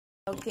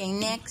Okay,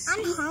 next.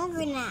 I'm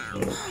hungry now.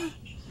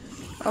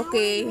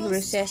 Okay,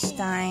 recess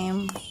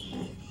time.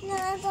 No,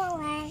 I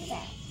don't like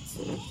that.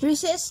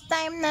 Recess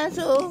time na,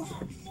 so.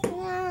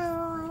 No,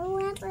 I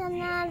want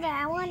another.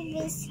 I want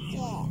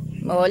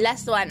biscuit. Oh,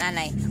 last one,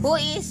 Anay. Who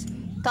is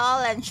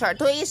tall and short?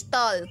 Who is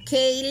tall?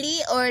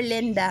 Kaylee or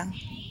Linda?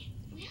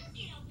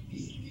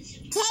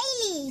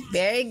 Kaylee.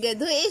 Very good.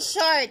 Who is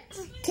short?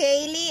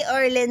 Kaylee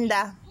or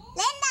Linda?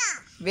 Linda.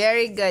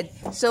 Very good.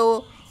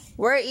 So,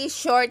 where is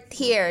short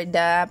here?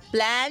 The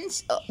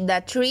plants,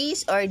 the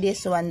trees, or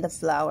this one, the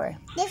flower?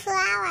 The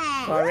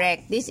flower.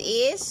 Correct. This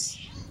is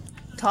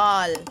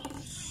tall.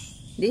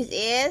 This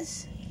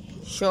is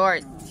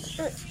short.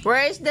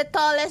 Where is the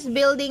tallest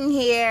building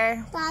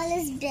here?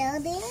 Tallest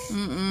building?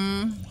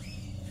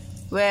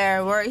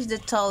 Where is the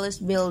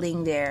tallest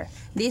building there?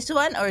 This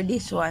one or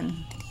this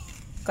one?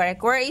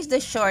 Correct. Where is the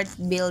short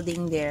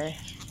building there?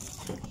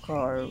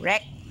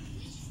 Correct.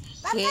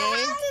 But the Okay.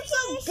 house is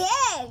so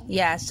big.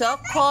 Yeah, so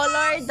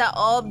color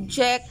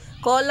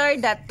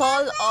the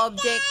tall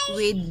object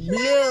with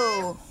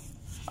blue.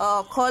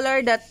 Oh,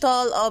 color the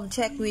tall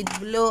object with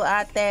blue,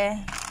 ate.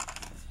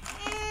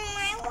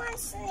 I want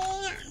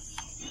snack.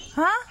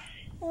 Huh?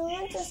 I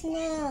want a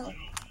snack.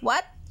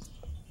 What?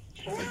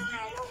 No,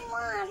 I don't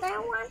want. I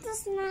want a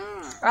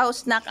snack. Oh,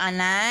 snack,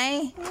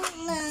 Anay.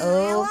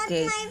 No,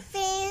 Okay. I want my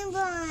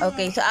favorite.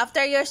 Okay, so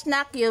after your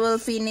snack, you will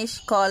finish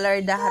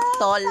color the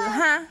tall,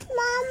 huh?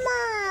 Mama.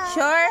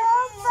 Sure?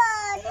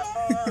 Papa.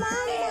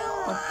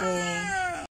 Mama. Okay.